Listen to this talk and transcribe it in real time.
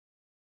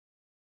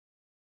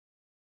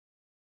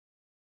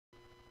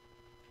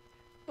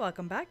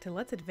Welcome back to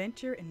Let's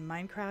Adventure in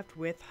Minecraft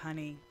with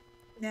Honey.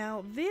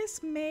 Now,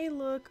 this may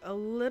look a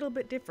little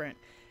bit different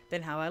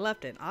than how I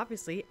left it.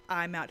 Obviously,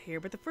 I'm out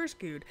here with the first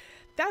good.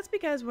 That's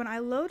because when I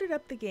loaded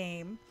up the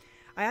game,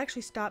 I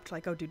actually stopped to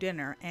go do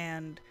dinner,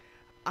 and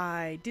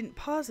I didn't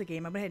pause the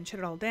game. I went ahead and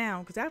shut it all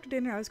down because after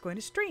dinner I was going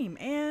to stream.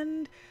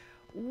 And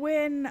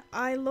when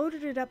I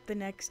loaded it up the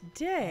next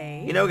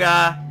day... You know,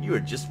 Guy, you are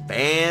just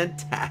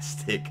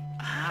fantastic.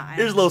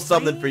 Here's a little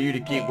something for you to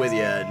keep with you.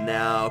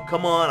 Now,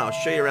 come on, I'll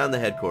show you around the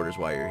headquarters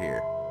while you're here.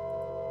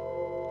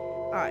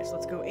 Alright, so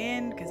let's go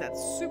in, because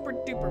that's super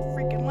duper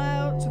freaking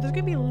loud. So there's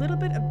going to be a little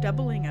bit of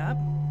doubling up.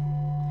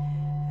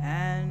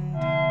 And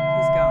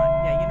he's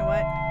gone. Yeah, you know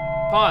what?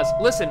 Pause.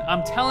 Listen,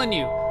 I'm telling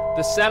you,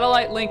 the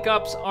satellite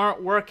link-ups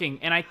aren't working,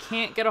 and I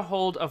can't get a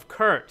hold of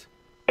Kurt.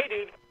 Hey,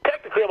 dude.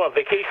 Technically, I'm on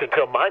vacation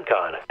until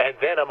Minecon, and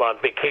then I'm on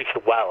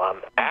vacation while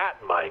I'm at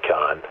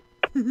Minecon.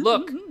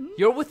 Look,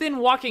 you're within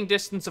walking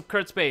distance of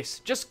Kurt's base.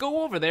 Just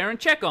go over there and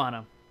check on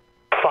him.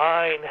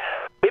 Fine.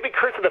 Maybe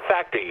Kurt's in the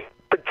factory.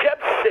 For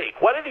Jeb's sake,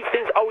 why do these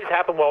things always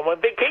happen while I'm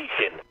on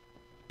vacation?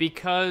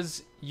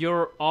 Because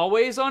you're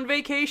always on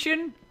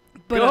vacation?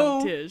 But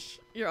Go. Tish,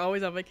 you're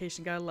always on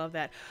vacation. Gotta love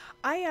that.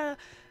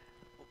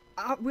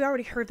 We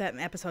already heard that in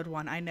episode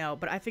 1, I know,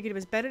 but I figured it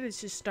was better to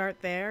just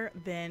start there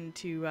than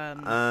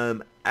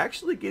to,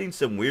 Actually getting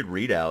some weird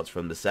readouts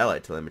from the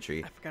satellite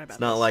telemetry. I forgot about It's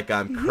not this. like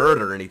I'm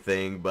Kurt or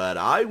anything, but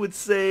I would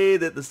say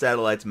that the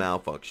satellite's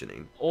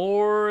malfunctioning.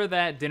 Or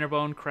that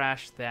Dinnerbone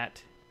crashed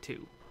that,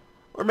 too.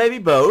 Or maybe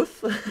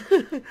both.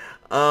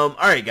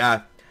 Alright,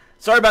 Guy.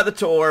 Sorry about the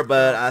tour,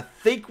 but I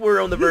think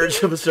we're on the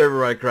verge of a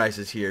server-wide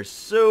crisis here,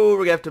 so we're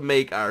going to have to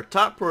make our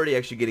top priority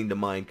actually getting to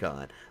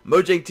Minecon.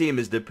 Mojang team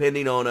is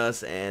depending on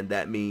us, and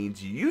that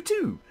means you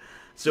too.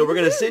 So we're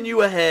going to send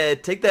you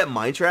ahead, take that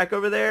Mindcrack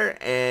over there,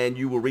 and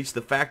you will reach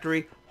the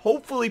factory.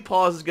 Hopefully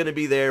Paws is going to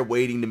be there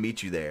waiting to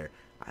meet you there.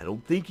 I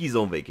don't think he's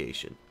on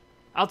vacation.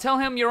 I'll tell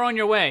him you're on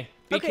your way.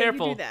 Be Okay, you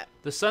careful. do that.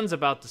 The sun's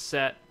about to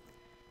set.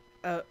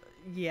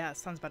 Yeah,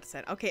 sun's about to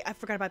set. Okay, I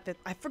forgot about that.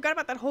 I forgot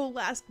about that whole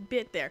last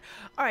bit there.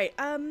 All right,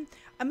 I'm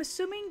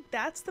assuming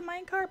that's the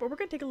minecart, but we're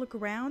gonna take a look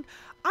around.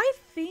 I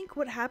think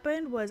what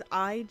happened was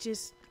I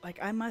just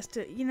I must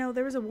have,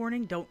 there was a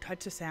warning, don't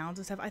touch the sounds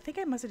and stuff. I think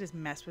I must have just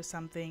messed with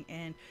something,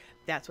 and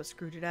that's what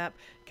screwed it up.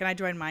 Can I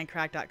join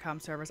Mindcrack.com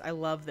servers? I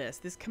love this.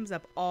 This comes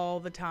up all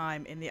the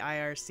time in the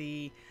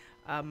IRC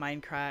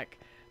Mindcrack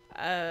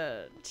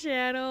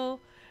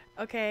channel.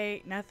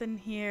 Okay, nothing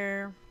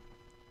here.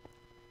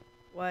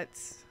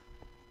 What's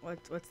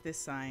this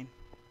sign?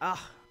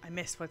 Ah, I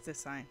missed. What's this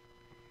sign?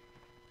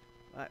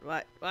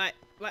 What?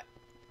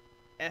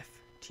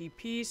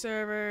 FTP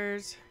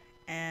servers.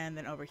 And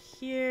then over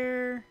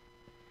here,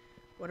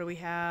 what do we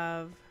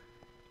have?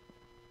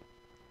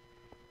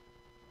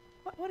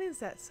 What does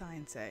that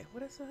sign say?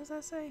 What does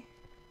that say?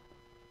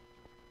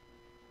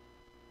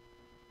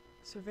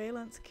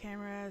 Surveillance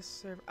camera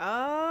server.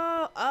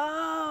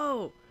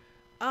 Oh,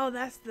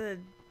 that's the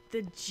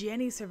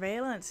Jenny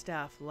surveillance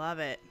stuff. Love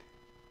it.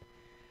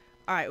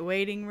 All right,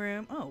 waiting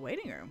room. Oh,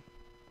 waiting room.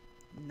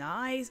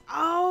 Nice.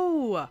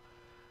 Oh.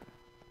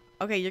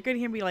 Okay, you're going to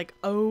hear me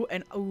oh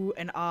and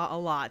ah a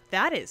lot.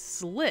 That is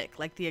slick.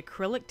 Like the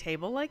acrylic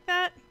table like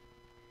that.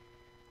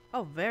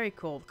 Oh, very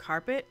cool.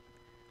 Carpet.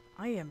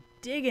 I am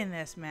digging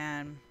this,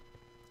 man.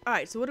 All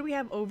right, so what do we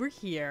have over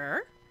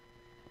here?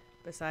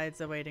 Besides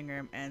the waiting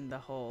room and the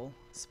whole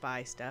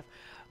spy stuff.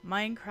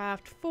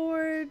 Minecraft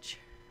Forge.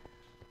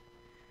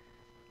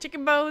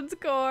 Chicken bones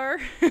core.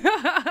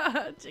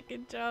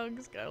 Chicken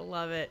chunks. Gotta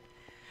love it.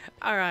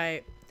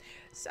 Alright.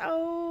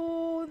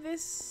 So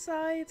this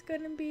side's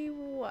gonna be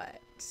what?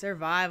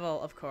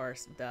 Survival, of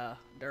course. Duh.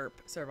 Derp.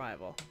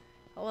 Survival.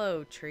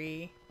 Hello,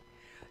 tree.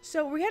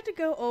 So we have to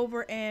go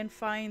over and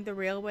find the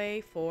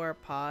railway for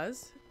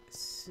pause.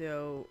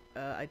 So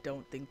I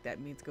don't think that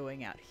means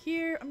going out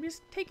here. I'm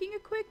just taking a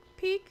quick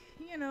peek,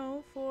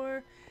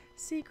 for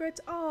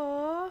secrets.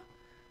 Aww.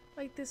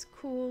 Like this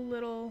cool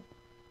little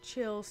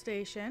chill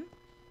station.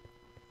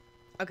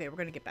 Okay, we're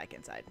gonna get back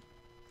inside.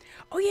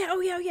 Oh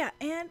yeah.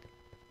 And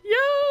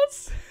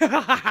yes! We're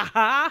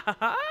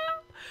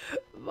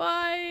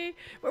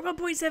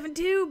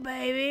 1.72,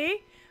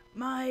 baby.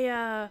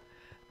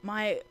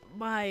 My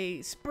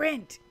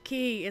sprint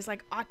key is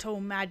auto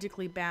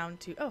magically bound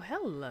to, oh,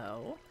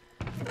 hello.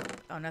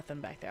 Oh,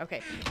 nothing back there.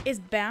 Okay. Is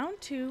bound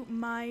to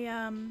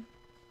my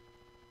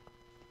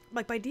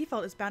by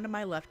default it's bound to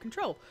my left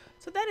control.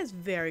 So that is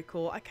very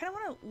cool. I kind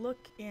of want to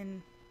look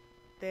in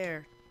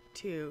there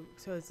too.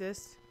 So is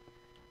this,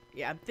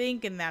 yeah, I'm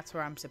thinking that's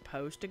where I'm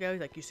supposed to go.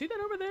 You see that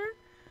over there?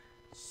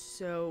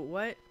 So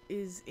what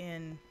is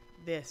in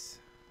this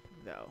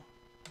though?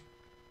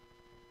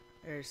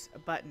 There's a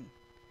button.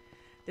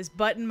 This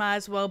button might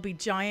as well be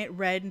giant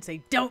red and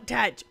say don't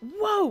touch.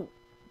 Whoa.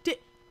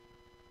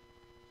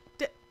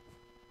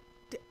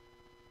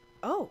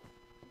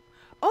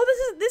 Oh,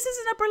 this is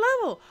an upper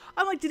level.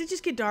 I'm like, did it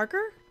just get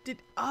darker?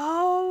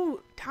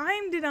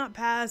 Time did not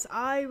pass.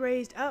 I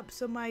raised up,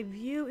 so my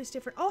view is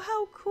different. Oh,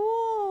 how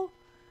cool.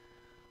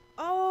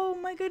 Oh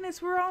my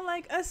goodness, we're on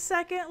a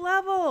second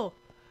level.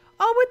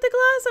 Oh, with the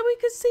glass that we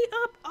could see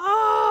up.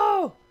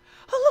 Oh!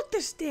 Oh, look,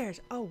 there's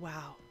stairs. Oh,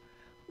 wow.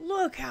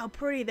 Look how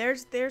pretty.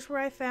 There's where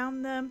I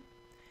found them.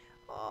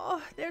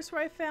 Oh, there's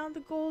where I found the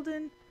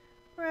golden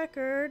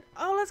record.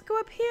 Oh, let's go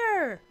up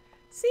here.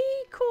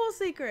 See? Cool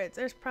secrets.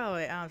 There's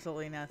probably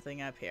absolutely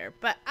nothing up here.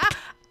 But,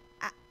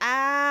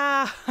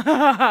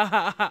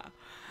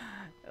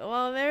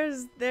 well,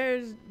 there's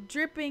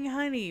dripping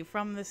honey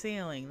from the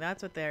ceiling.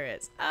 That's what there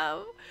is.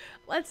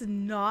 Let's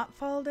not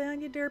fall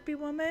down, you derpy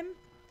woman.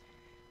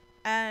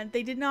 And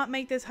they did not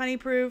make this honey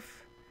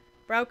proof.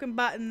 Broken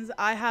buttons.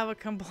 I have a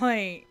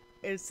complaint.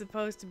 It's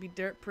supposed to be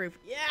dirt proof.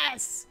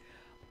 Yes!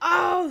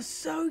 Oh,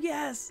 so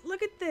yes.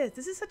 Look at this.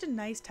 This is such a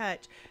nice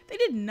touch. They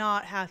did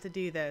not have to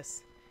do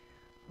this.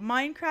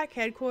 Mindcrack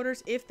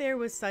headquarters, if there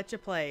was such a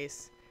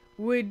place,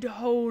 would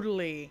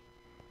totally...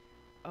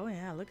 Oh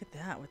yeah, look at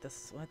that with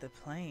the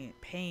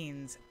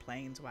panes.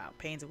 Wow,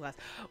 panes of glass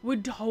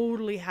would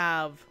totally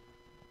have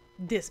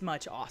this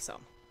much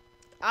awesome.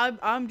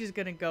 I'm just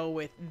gonna go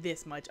with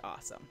this much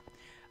awesome.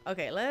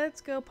 Okay,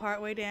 let's go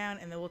part way down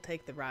and then we'll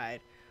take the ride.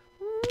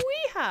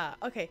 Weehaw!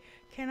 Okay,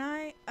 can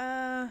I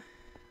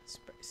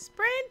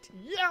sprint?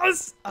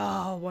 Yes!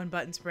 Oh, one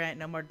button sprint.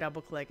 No more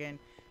double clicking.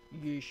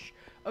 Yeesh.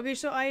 Okay,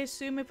 so I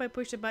assume if I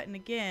push the button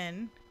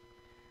again.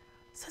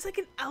 So it's like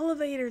an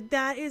elevator.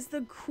 That is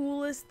the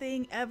coolest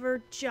thing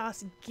ever.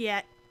 Just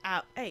get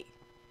out. Hey.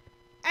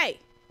 Hey.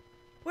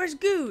 Where's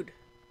Good?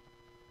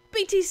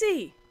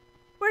 BTC.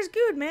 Where's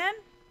Good, man?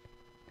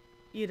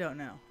 You don't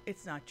know.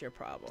 It's not your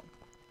problem.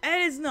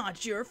 And it's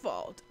not your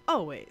fault.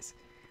 Always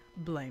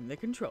blame the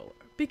controller.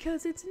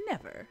 Because it's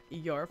never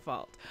your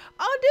fault.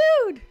 Oh,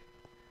 dude.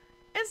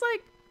 It's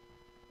like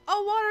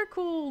a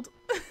water-cooled.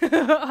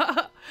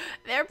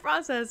 Their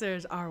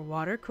processors are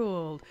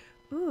water-cooled.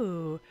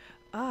 Ooh.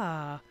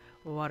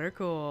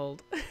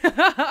 Water-cooled.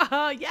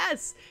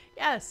 Yes.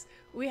 Yes.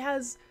 We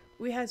has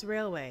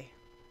railway.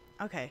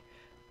 Okay.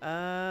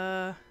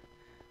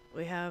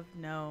 We have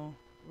no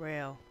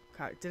rail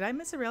cart. Did I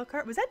miss a rail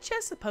cart? Was that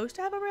chest supposed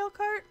to have a rail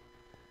cart?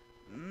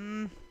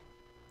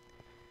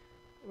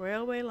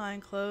 Railway line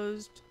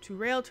closed to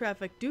rail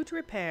traffic due to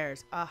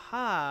repairs.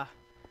 Aha.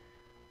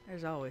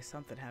 There's always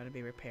something having to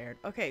be repaired.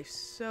 Okay,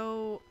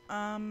 so,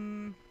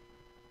 will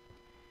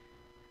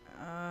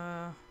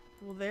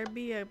there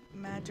be a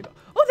magical...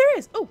 Oh, there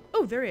is! Oh,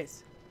 there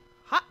is.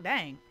 Hot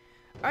dang.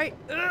 Alright,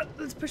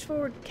 let's push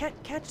forward.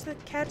 Catch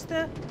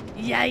the...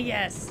 Yeah,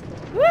 yes.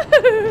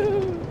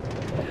 Woohoo!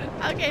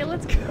 Okay,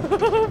 let's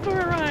go for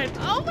a ride.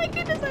 Oh my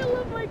goodness, I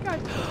love my car.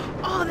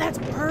 Oh, that's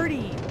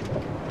Birdie.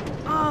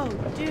 Oh,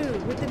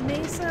 dude, with the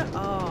mesa.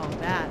 Oh,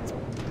 that's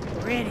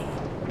pretty.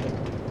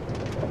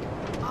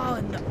 Oh,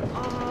 and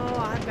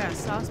I've got a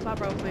soft spot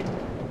for open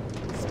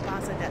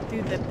spots like that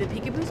through the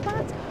peekaboo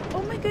spots.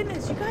 Oh my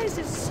goodness, you guys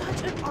did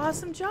such an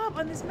awesome job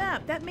on this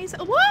map. That mesa,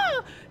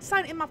 whoa,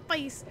 sign in my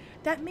face.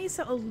 That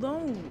mesa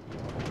alone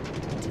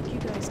took you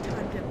guys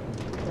time to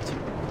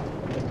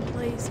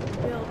place,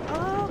 build.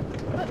 Oh,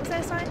 what was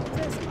that sign? It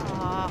says,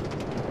 aw,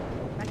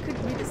 I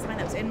couldn't read the sign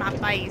that was in my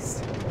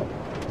face.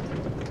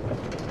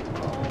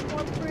 Oh,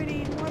 more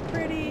pretty.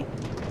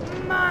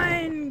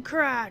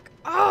 Mindcrack.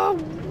 Oh,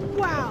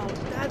 wow,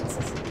 that's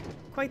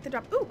quite the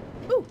drop. Ooh.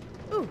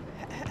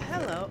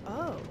 Hello.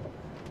 Oh,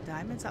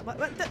 diamonds up. What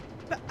the?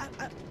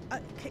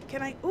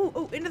 Can I?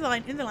 Ooh, into the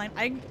line.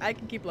 I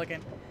can keep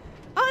looking.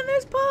 Oh, and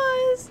there's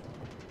Pause.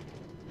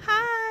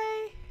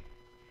 Hi.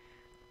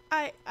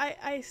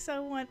 I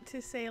so want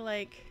to say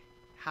like,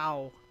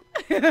 how?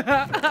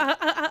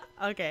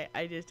 Okay,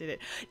 I just did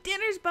it.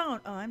 Dinner's bone.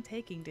 Oh, I'm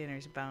taking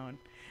dinner's bone,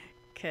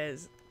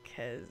 cause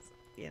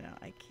you know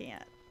I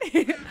can't.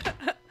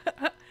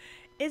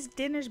 It's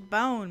dinner's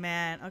bone,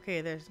 man.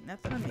 Okay, there's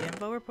nothing on the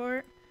info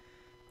report.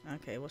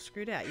 Okay, well,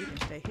 screw that. You can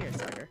stay here,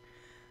 sucker.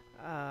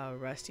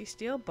 Rusty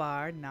steel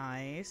bar.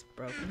 Nice.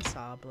 Broken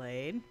saw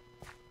blade.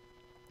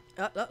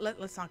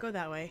 Let's not go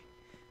that way.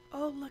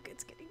 Oh, look,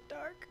 it's getting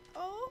dark.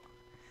 Oh.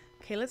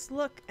 Okay, let's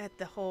look at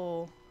the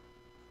whole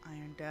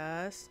iron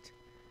dust.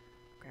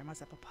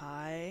 Grandma's apple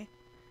pie.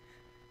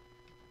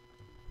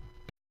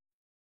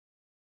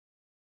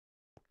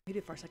 I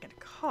did for a second to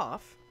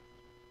cough.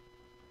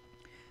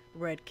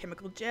 Red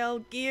chemical gel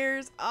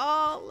gears.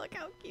 Oh, look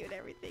how cute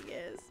everything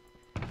is.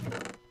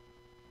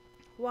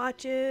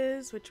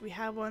 Watches, which we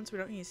have one, so we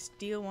don't need to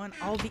steal one.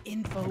 All the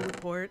info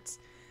reports.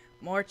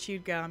 More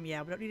chewed gum.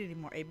 Yeah, we don't need any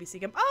more ABC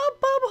gum. Oh,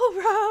 bubble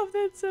wrap.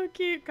 That's so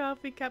cute.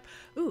 Coffee cup.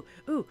 Ooh.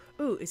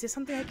 Is this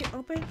something I can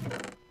open?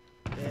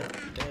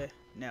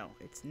 No,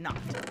 it's not.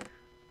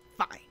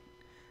 Fine.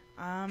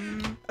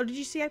 Oh, did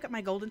you see I've got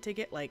my golden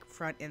ticket, like,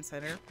 front and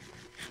center?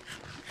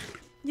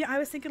 Yeah, I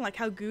was thinking like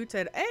how Good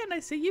said, and I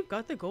see you've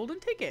got the golden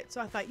ticket. So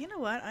I thought, you know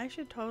what? I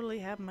should totally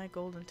have my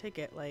golden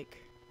ticket like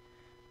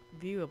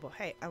viewable.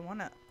 Hey, I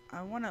wanna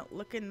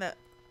look in the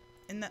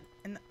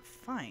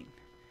fine.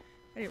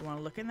 I didn't want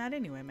to look in that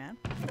anyway, man.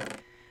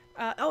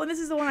 Oh, and this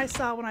is the one I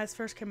saw when I was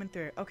first coming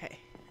through. Okay,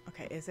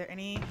 is there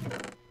any?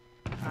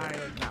 I already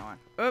looked at that one.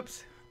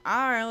 Oops.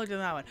 I already looked at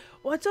that one.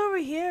 What's over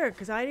here?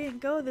 Because I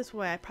didn't go this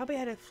way. I probably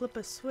had to flip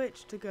a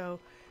switch to go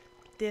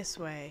this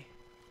way.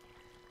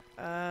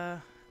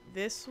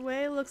 This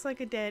way looks like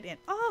a dead end.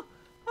 Oh,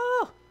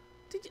 oh,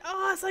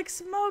 oh, it's like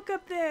smoke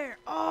up there.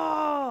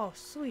 Oh,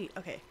 sweet.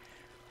 Okay.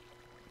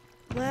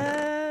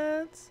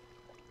 Let's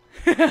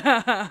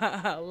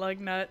lug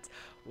nuts.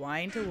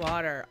 Wine to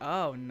water.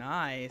 Oh,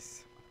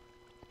 nice.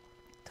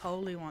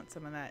 Totally want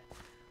some of that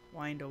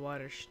wine to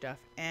water stuff.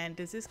 And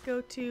does this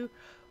go to?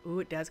 Ooh,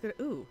 it does go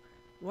to. Ooh,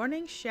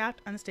 warning,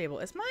 shaft unstable.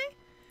 Is my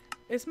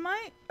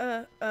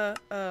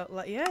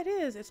yeah, it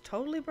is. It's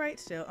totally bright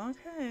still.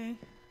 Okay.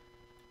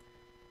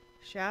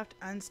 Shaft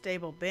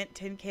unstable. Bent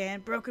tin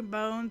can, broken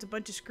bones, a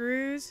bunch of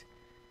screws.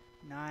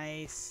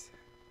 Nice.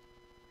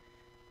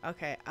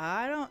 Okay,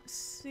 I don't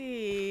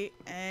see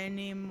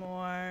any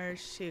more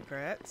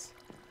secrets.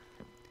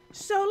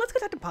 So let's go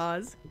talk to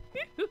Paz.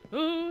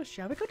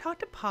 Shall we go talk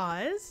to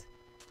Paz?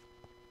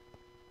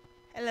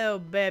 Hello,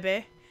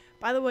 baby.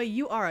 By the way,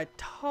 you are a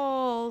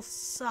tall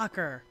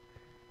sucker.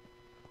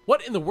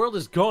 What in the world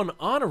is going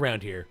on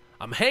around here?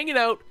 I'm hanging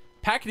out,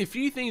 packing a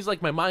few things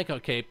like my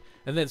Minecraft cape,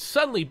 and then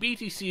suddenly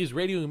BTC is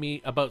radioing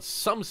me about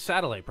some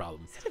satellite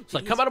problem. So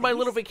I come out of my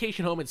little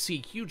vacation home and see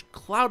a huge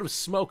cloud of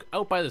smoke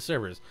out by the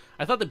servers.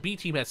 I thought the B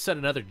team had set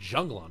another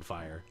jungle on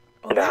fire.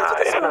 Oh, nah,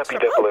 it's not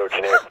BWO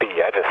generic B.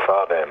 I just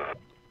saw them.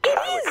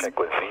 I would check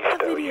with Z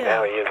though. You know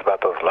how he is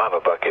about those lava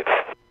buckets.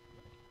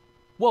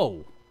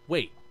 Whoa,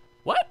 wait,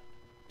 what?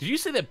 Did you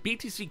say that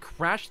BTC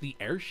crashed the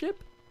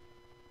airship?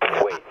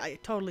 Yeah, Wait. I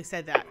totally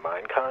said that.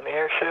 Minecon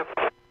airship?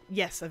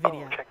 Yes, a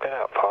video. Oh, check that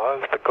out.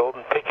 Pause the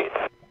golden ticket.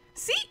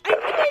 See,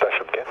 That's a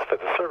special guest for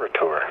the server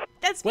tour.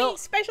 That's Well, me,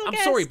 special I'm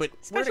guest. sorry, but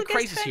we're in a Special guest,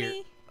 crisis here.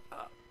 honey.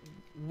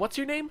 What's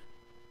your name?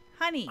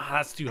 Honey. Ah,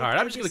 that's too hard.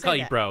 I'm just gonna call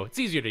you bro. It's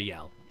easier to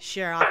yell.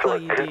 Sure, I'll call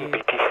you Is dude.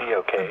 BTC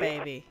okay? Or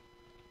baby.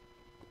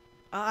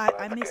 Oh,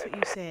 I missed what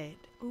you said.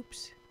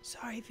 Oops.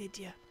 Sorry,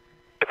 Vidya.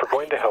 If we're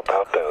going to help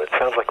out though, it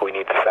sounds like we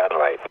need the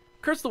satellite.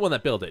 Kurt's the one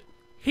that built it.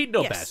 He'd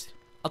know Yes. best.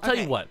 I'll tell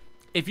Okay. you what.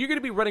 If you're going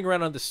to be running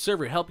around on the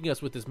server helping us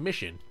with this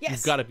mission, Yes.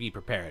 you've got to be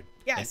prepared.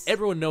 Yes. And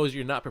everyone knows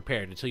you're not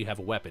prepared until you have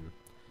a weapon.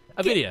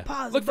 Get Avidia,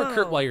 Paz look a for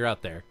Kurt bow. while you're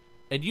out there.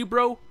 And you,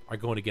 bro, are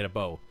going to get a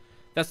bow.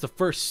 That's the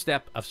first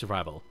step of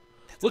survival.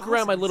 Look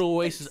around my awesome. little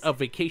Thanks. oasis of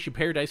vacation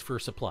paradise for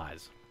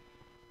supplies.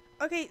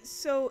 Okay,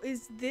 so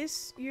is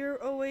this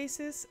your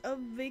oasis of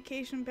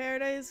vacation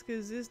paradise?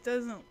 Because this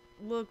doesn't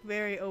look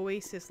very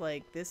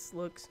oasis-like. This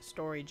looks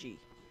storagey.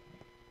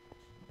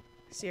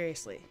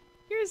 Seriously.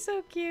 You're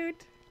so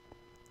cute.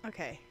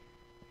 Okay.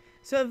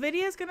 So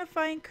Vidya's gonna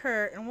find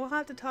Kurt, and we'll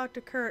have to talk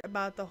to Kurt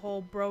about the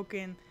whole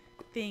broken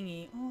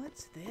thingy. Oh,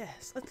 what's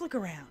this? Let's look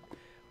around.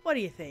 What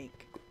do you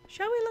think?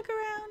 Shall we look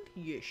around?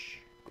 Yeesh.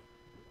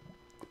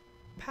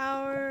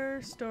 Power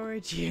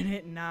storage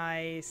unit.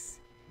 Nice.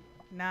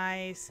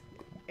 Nice.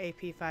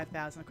 AP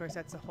 5000. Of course,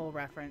 that's a whole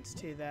reference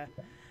to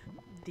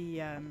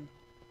the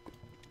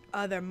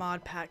other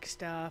mod pack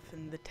stuff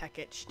and the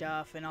Tech-It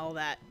stuff and all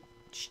that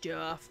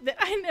stuff that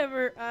I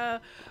never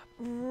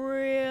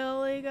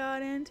really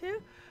got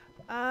into.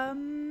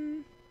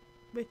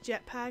 With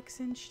jetpacks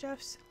and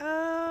stuffs.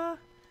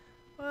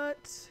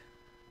 What's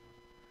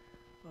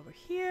over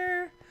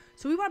here?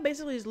 So we want to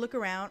basically just look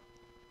around.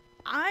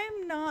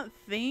 I'm not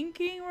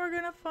thinking we're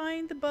gonna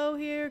find the bow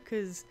here,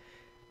 because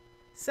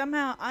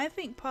somehow I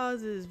think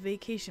Paz's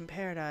vacation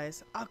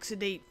paradise,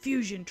 oxidate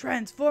fusion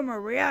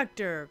transformer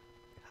reactor.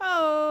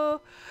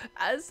 Oh,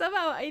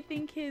 somehow I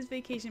think his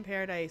vacation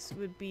paradise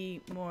would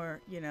be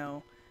more, you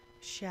know,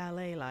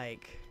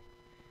 chalet-like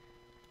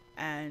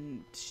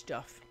and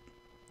stuff.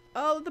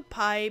 Oh, the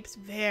pipes,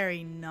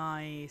 very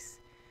nice.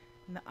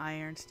 And the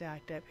iron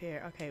stacked up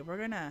here. Okay, we're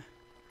gonna.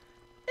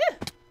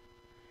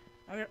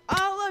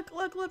 Oh,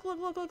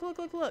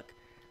 look!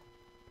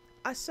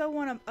 I so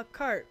want a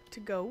cart to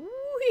go.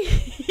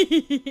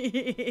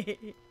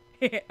 Wee.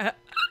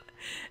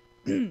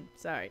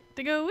 Sorry,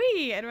 to go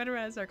wee and run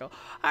around in a circle.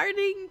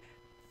 Hardening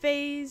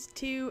phase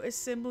 2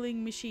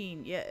 assembling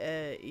machine.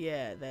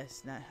 Yeah,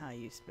 that's not how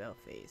you spell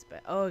phase,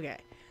 but okay.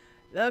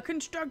 The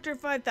constructor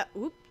 5000.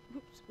 Oops.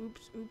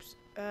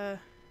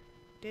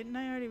 Didn't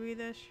I already read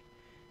this?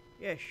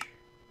 Yes.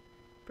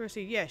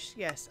 Proceed. Yes.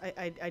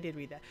 I did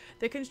read that.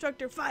 The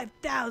constructor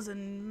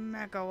 5000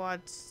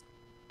 megawatts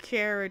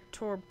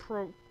Carator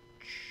Pro.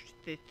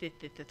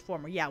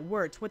 Former. Yeah,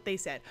 words. What they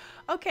said.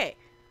 Okay.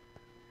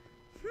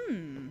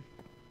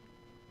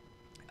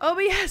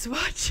 OBS,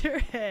 watch your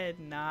head.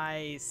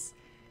 Nice.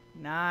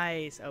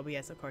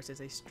 OBS, of course,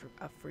 is a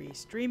free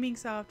streaming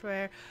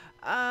software.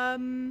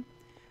 Oh,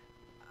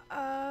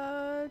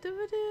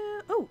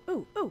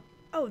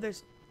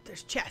 there's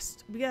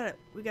chests. We gotta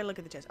look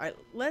at the chest. All right,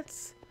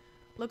 let's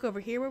look over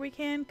here where we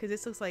can, because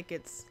this looks like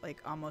it's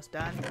like almost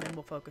done, and then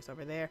we'll focus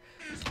over there.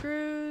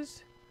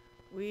 Screws.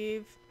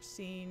 We've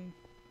seen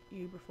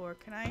you before.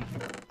 Can I?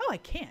 Oh, I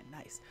can.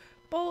 Nice.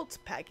 Bolts,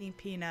 packing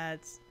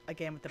peanuts.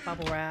 Again with the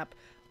bubble wrap.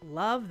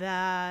 Love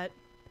that.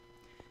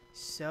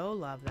 So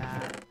love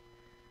that.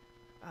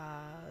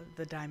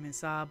 The diamond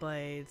saw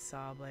blades,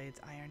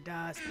 iron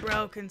dust,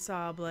 broken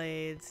saw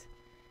blades.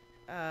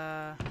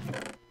 Lots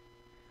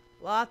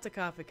of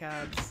coffee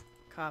cups,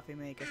 coffee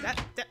makers.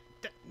 That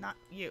not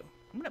you.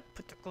 I'm gonna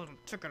put the golden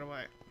ticket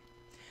away.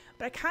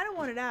 But I kind of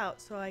want it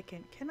out so I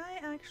can. Can I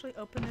actually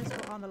open this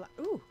while on the?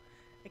 Ooh,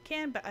 I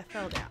can, but I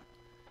fell down.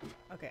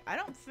 Okay, I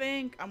don't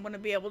think I'm gonna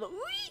be able to.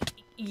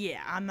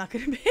 Yeah, I'm not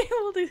gonna be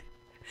able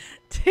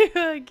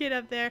to get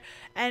up there,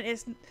 and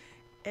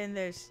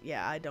there's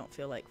I don't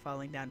feel like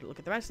falling down to look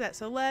at the rest of that.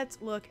 So let's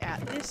look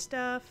at this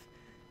stuff.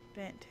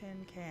 Bent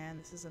tin can.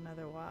 This is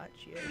another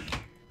watch-ish.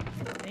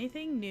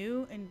 Anything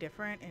new and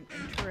different and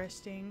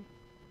interesting?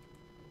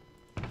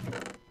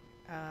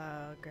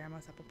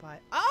 Grandma's apple pie.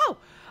 Oh,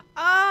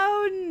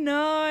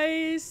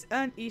 nice.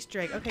 An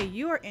Easter egg. Okay,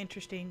 you are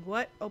interesting.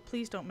 What? Oh,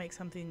 please don't make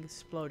something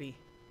explodey.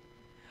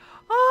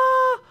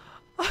 Oh!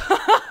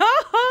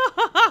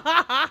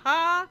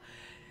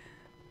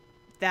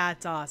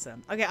 That's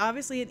awesome. Okay,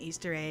 obviously an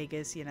Easter egg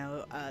is,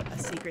 a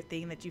secret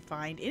thing that you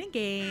find in a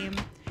game.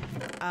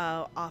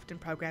 Often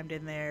programmed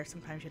in there.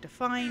 Sometimes you have to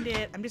find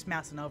it. I'm just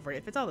mousing over it.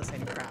 If it's all the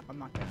same crap, I'm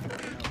not gonna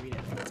read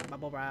it. It's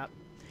bubble wrap.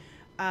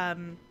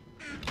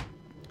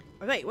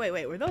 Wait.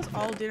 Were those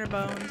all dinner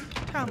bones?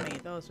 Tell me,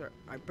 those are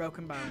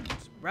broken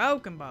bones.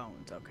 Broken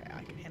bones. Okay,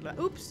 I can handle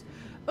that. Oops.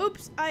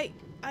 I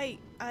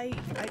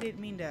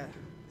didn't mean to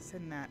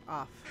send that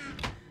off.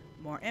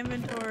 More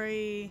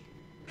inventory.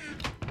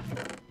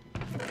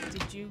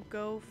 Did you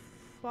go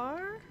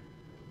far?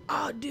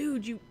 Oh,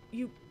 dude, you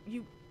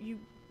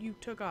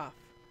took off.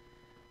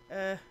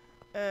 Did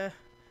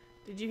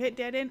you hit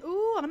dead end?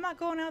 Ooh, I'm not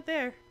going out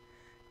there.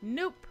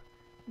 Nope.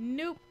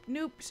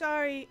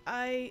 Sorry.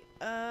 I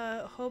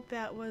hope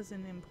that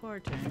wasn't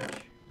important.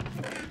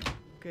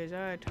 Because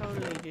I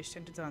totally just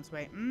sent it on its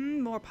way.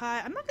 More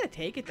pie. I'm not gonna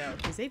take it though,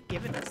 because they've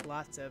given us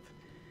lots of,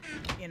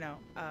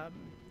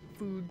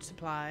 food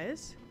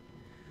supplies.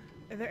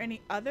 Are there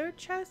any other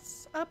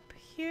chests up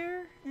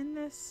here in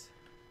this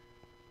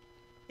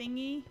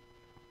thingy?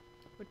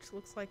 Which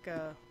looks like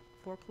a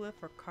forklift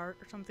or cart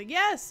or something.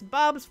 Yes!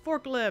 Bob's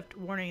forklift!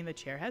 Warning, the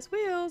chair has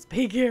wheels.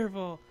 Be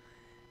careful.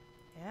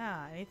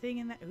 Yeah, anything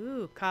in that?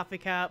 Ooh, coffee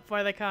cup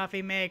for the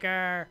coffee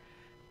maker.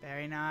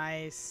 Very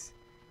nice.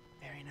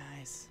 Very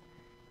nice.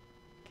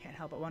 Can't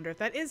help but wonder if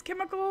that is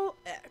Chemical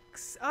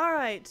X.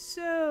 Alright,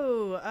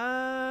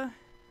 so,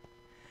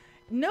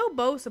 no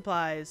bow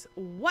supplies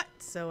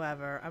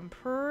whatsoever. I'm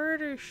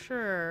pretty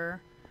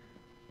sure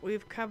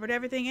we've covered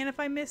everything. And if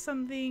I missed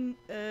something,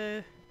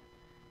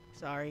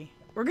 sorry.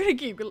 We're gonna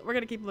keep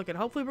looking.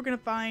 Hopefully we're gonna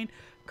find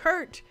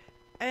Kurt.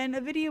 And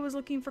a video was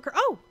looking for Kurt.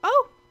 Oh,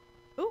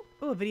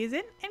 a video's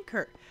in and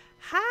Kurt.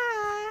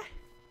 Hi.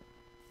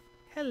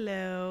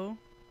 Hello.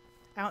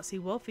 I don't see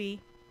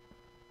Wolfie.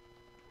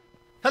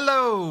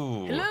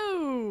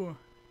 Hello.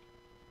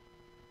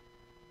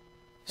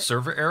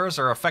 Server errors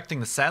are affecting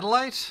the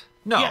satellite?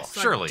 No, yes,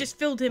 surely. I just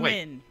filled him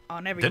in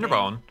on everything.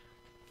 Dinnerbone?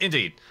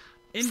 Indeed.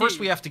 First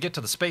we have to get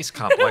to the space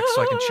complex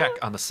so I can check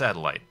on the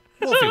satellite.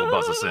 Wolfie will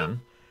buzz us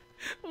in.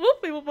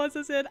 Wolfie will buzz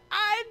us in.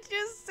 I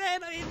just said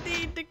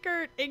indeed to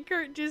Kurt, and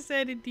Kurt just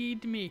said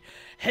indeed to me.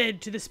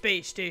 Head to the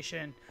space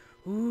station.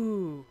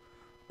 Ooh.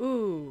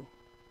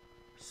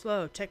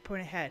 Slow,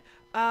 checkpoint ahead.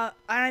 And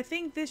I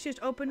think this just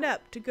opened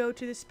up to go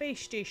to the space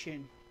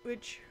station,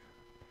 which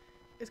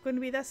is going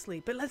to be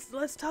thusly. But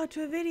let's talk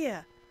to a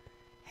video.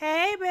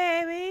 Hey,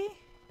 baby.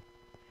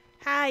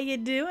 How you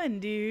doing,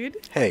 dude?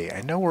 Hey,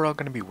 I know we're all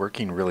going to be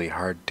working really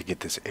hard to get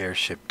this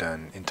airship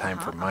done in time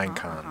for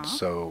Minecon,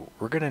 so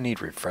we're going to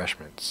need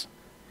refreshments.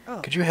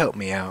 Oh. Could you help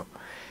me out?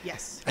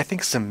 Yes. I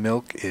think some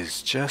milk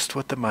is just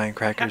what the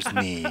Minecrackers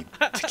need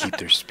to keep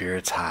their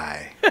spirits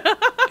high.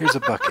 Here's a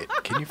bucket.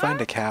 Can you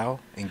find a cow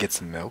and get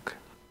some milk?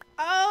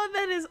 Oh,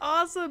 that is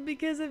awesome,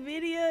 because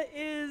Avidia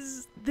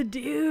is the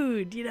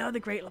dude, the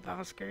Great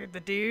Lebowski,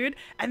 the dude,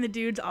 and the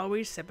dude's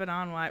always sipping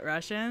on White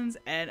Russians,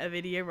 and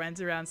Avidia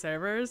runs around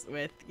servers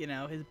with,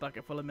 his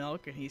bucket full of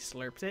milk, and he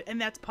slurps it, and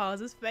that's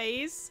Paw's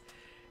face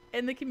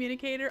in the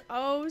communicator.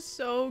 Oh,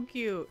 so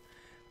cute.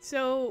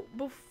 So,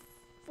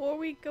 before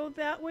we go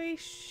that way,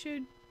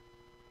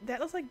 that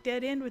looks like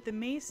dead end with the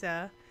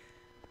mesa.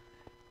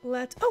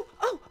 There's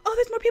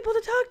more people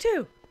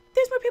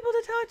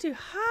to talk to.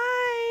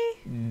 Hi.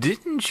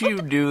 Didn't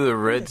you do the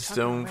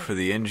redstone for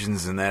the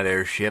engines in that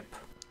airship?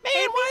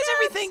 Man, why's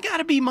everything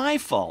gotta be my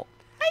fault?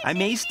 I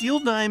may steal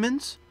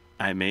diamonds.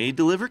 I may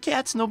deliver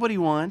cats nobody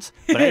wants.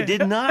 But I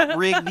did not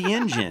rig the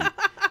engine.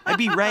 I'd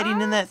be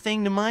riding in that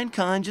thing to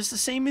Minecon just the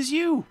same as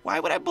you. Why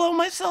would I blow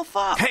myself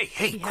up?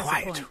 Hey,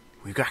 quiet.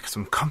 We've got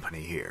some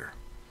company here.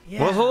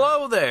 Yeah. Well,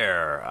 hello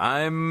there.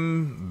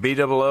 I'm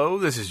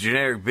B00. This is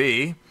Generic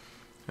B.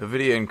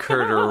 Avidia and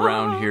Kurt are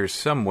around here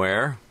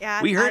somewhere.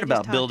 Yeah, We heard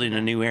about building a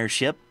new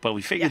airship, but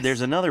we figured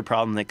there's another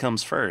problem that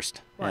comes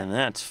first. What? And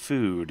that's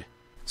food.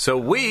 So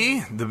we,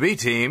 the B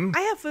team,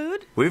 I have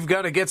food. we've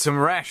got to get some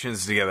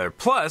rations together.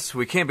 Plus,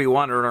 we can't be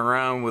wandering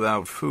around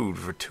without food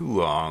for too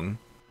long.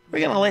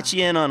 We're gonna let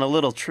you in on a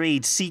little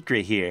trade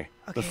secret here.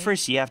 Okay. But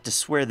first you have to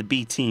swear the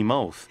B team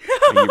oath.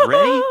 Are you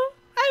ready?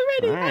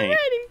 I'm ready.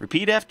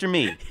 Repeat after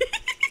me.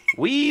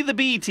 We, the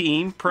B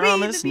team,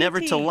 promise B never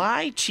to team.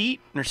 lie,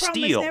 cheat, or Promise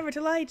steal. never to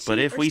lie, cheat, But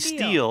if or we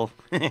steal,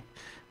 steal,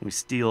 we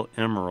steal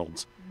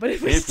emeralds. But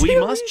if If we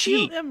must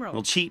cheat, emeralds.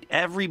 we'll cheat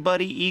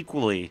everybody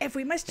equally. If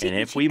we must cheat, And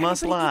if we'll we cheat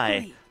must everybody lie,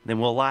 equally. then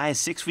we'll lie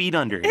 6 feet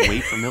under and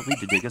wait for Milty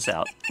to dig us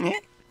out.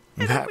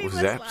 That We was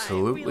must lie.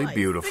 absolutely We lie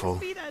beautiful.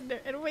 6 feet under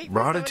and wait for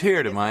Brought a someone tear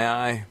to to dig my us out.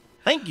 eye.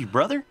 Thank you,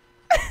 brother.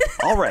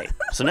 All right,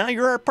 so now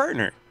you're our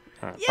partner.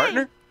 Yay,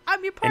 Partner?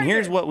 I'm your partner. And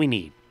here's what we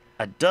need.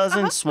 A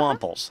dozen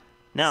swamples.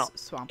 Now,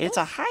 Swamples? it's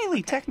a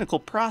highly technical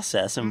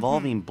process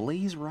involving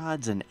blaze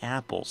rods and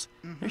apples.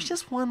 There's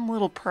just one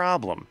little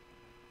problem.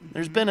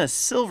 There's been a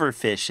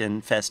silverfish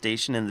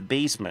infestation in the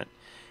basement.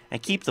 I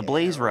keep the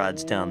blaze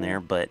rods down there,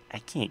 but I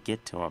can't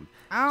get to them.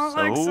 I don't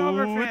like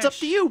silverfish. It's up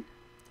to you.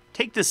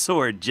 Take the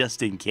sword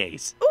just in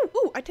case.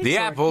 Ooh, I take The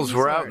sword. apples Give me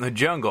were out sword. in the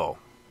jungle.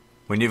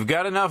 When you've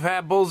got enough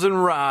apples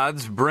and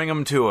rods, bring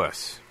them to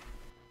us.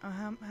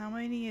 How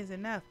many is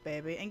enough,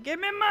 baby? And give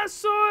me my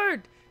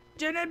sword,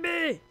 Jenny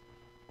B.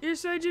 You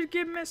said you'd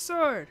give me a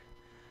sword.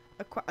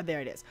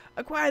 There it is.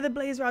 Acquire the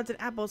blaze rods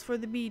and apples for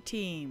the B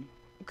team.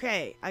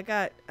 Okay, I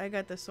got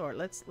the sword.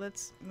 Let's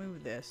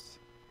move this.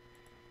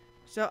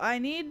 So I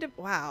need to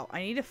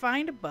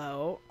find a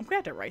bow. I'm gonna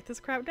have to write this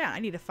crap down. I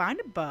need to find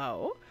a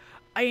bow.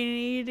 I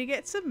need to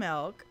get some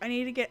milk. I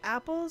need to get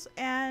apples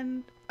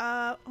and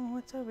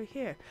what's over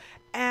here?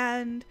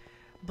 And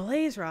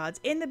blaze rods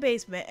in the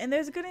basement, and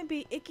there's gonna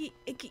be icky.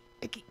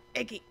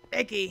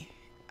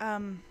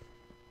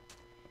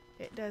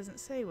 It doesn't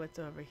say what's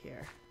over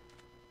here.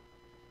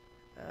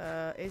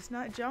 It's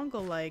not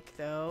jungle-like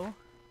though.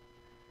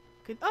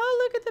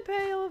 Look at the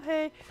bale of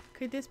hay.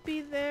 Could this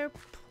be their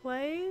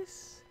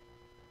place?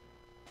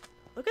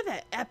 Look at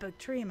that epic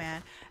tree,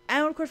 man.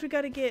 And of course we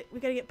gotta get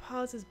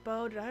Paz's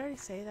bow. Did I already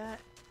say that?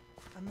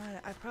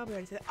 I probably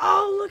already said that.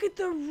 Oh, look at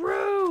the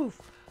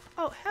roof.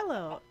 Oh,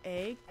 hello,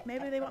 egg.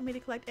 Maybe they want me to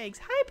collect eggs.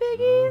 Hi,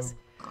 piggies.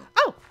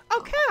 Oh,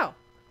 cow.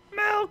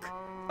 Milk.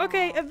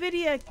 Okay,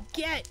 Avidia,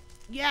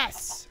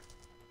 yes.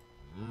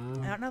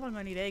 I don't know if I'm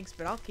gonna need eggs,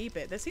 but I'll keep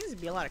it. There seems to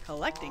be a lot of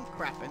collecting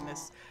crap in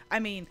this. I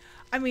mean,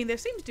 there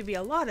seems to be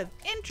a lot of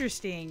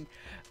interesting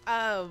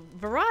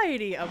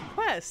variety of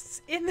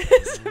quests in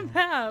this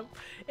map,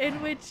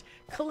 in which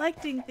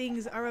collecting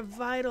things are of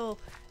vital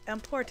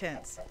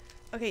importance.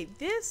 Okay,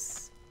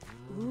 this.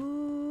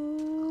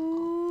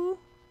 Ooh.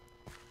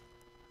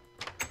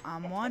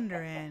 I'm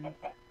wondering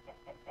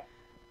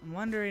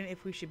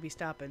if we should be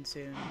stopping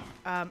soon.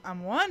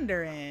 I'm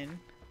wondering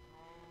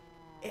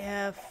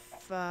if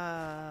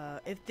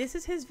this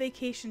is his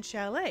vacation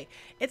chalet.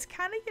 It's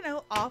kind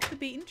of, off the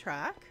beaten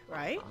track,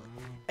 right?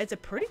 It's a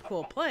pretty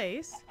cool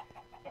place.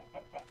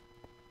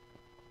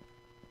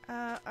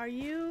 Are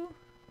you?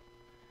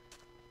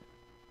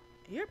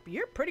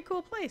 You're a pretty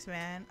cool place,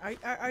 man.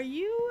 Are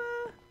you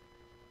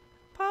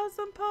Pause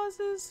on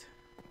Pause's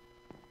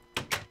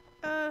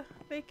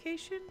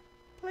vacation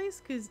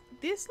place? Cause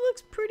this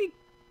looks pretty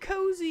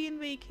cozy and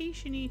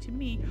vacation-y to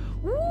me.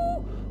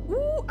 Ooh,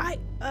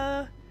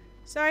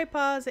 sorry,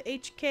 Pause, I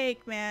ate your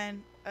cake,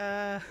 man.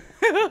 I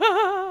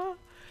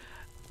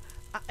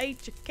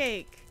ate your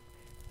cake.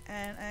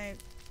 And I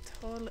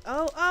totally...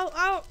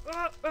 Oh,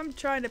 I'm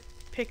trying to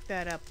pick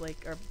that up,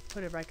 or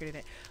put a record in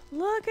it.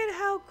 Look at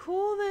how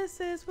cool this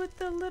is with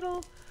the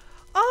little...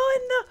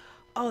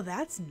 Oh,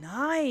 that's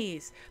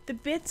nice. The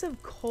bits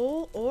of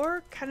coal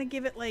ore kind of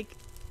give it like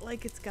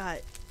it's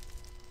got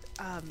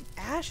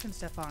ash and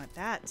stuff on it.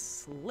 That's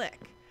slick.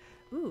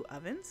 Ooh,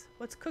 ovens.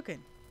 What's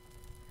cooking?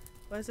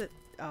 What is it?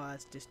 Oh,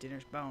 that's just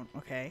dinner's bone.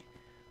 Okay.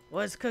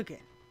 What's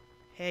cooking?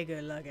 Hey,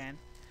 good looking.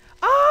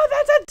 Oh,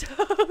 that's a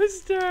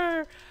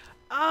toaster.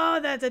 Oh,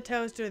 that's a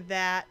toaster.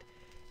 That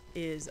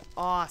is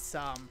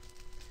awesome.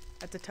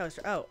 That's a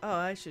toaster. Oh,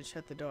 I should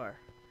shut the door.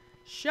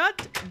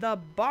 Shut the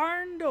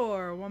barn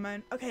door,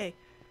 woman. Okay.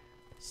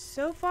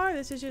 So far,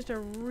 this is just a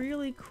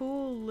really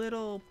cool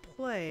little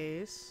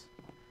place.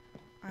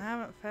 I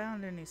haven't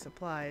found any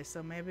supplies,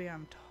 so maybe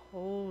I'm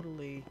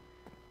totally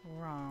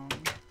wrong.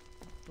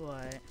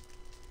 But...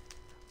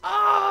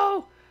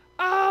 Oh,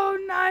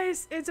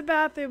 nice. It's a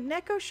bathroom.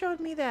 Neko showed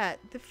me that.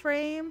 The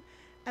frame,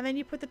 and then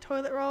you put the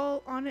toilet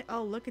roll on it.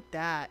 Oh, look at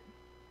that.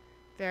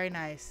 Very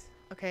nice.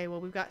 Okay,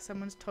 well, we've got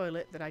someone's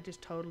toilet that I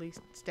just totally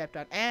stepped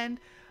on. And,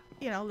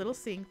 little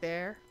sink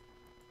there.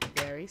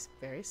 Very,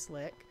 very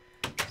slick.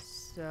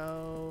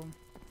 So,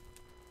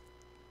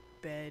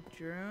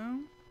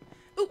 bedroom.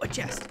 Ooh, a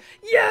chest.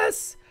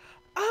 Yes!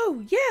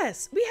 Oh,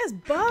 yes! We has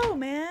bow,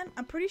 man.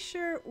 I'm pretty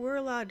sure we're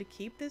allowed to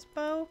keep this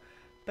bow.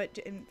 But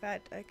in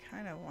fact, I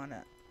kind of want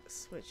to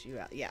switch you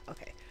out. Yeah,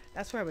 okay.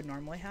 That's where I would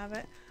normally have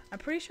it. I'm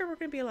pretty sure we're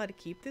going to be allowed to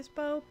keep this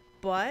bow.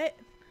 But,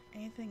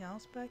 anything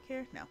else back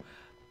here? No.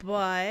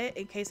 But,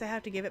 in case I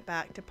have to give it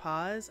back to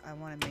Pause, I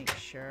want to make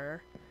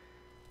sure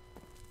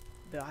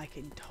that I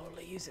can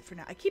totally use it for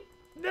now. I keep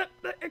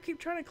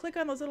trying to click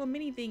on those little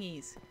mini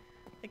thingies.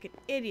 Like an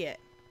idiot.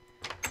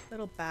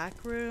 Little back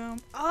room.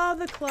 Oh,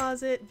 the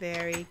closet.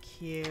 Very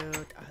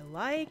cute. I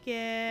like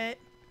it.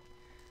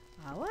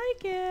 I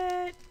like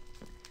it.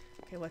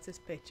 Okay, what's this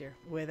picture?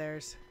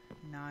 Withers.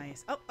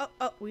 Nice.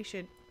 Oh, we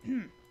should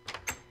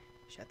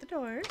shut the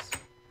doors.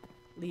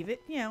 leave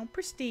it,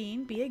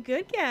 pristine. Be a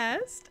good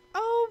guest.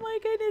 Oh my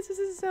goodness, this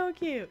is so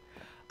cute.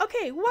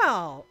 Okay,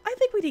 well, I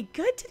think we did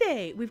good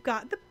today. We've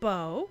got the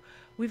bow.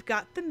 We've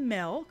got the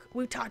milk.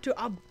 We've talked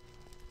to a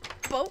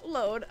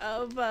boatload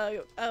of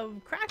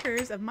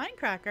crackers, of mine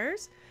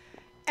crackers.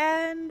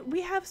 And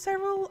we have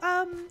several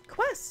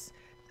quests.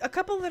 A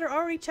couple that are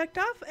already checked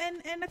off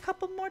and a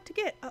couple more to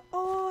get.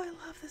 Oh, I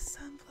love the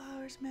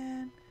sunflowers,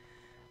 man.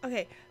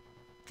 Okay,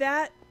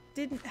 that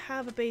didn't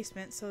have a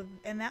basement,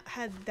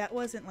 that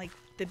wasn't like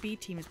the B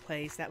team's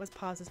place. That was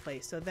Paz's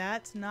place. So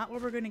that's not where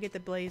we're gonna get the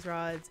blaze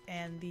rods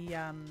and the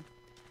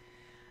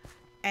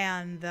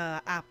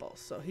apples.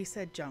 So he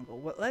said jungle.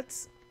 Well,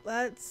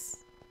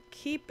 let's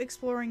keep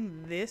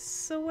exploring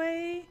this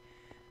away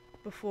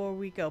before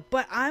we go.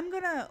 But I'm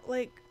gonna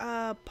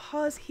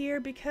pause here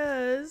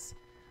because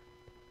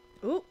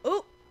ooh,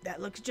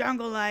 that looks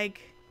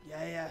jungle-like.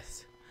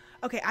 Yes.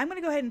 Okay, I'm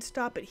gonna go ahead and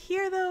stop it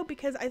here though,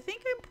 because I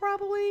think I'm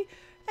probably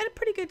at a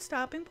pretty good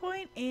stopping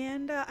point,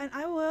 and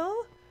I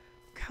will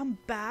come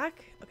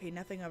back. Okay,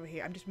 nothing over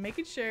here. I'm just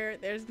making sure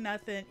there's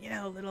nothing,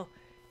 a little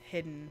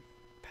hidden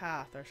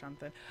path or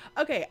something.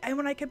 Okay, and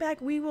when I come back,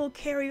 we will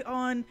carry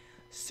on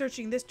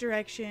searching this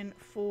direction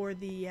for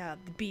the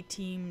B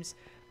team's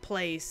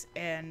place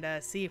and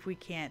see if we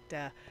can't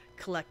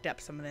collect up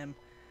some of them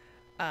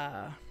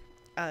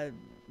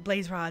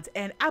blaze rods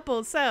and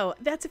apples. So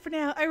that's it for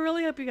now. I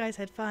really hope you guys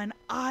had fun.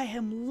 I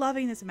am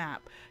loving this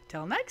map.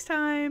 Till next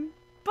time.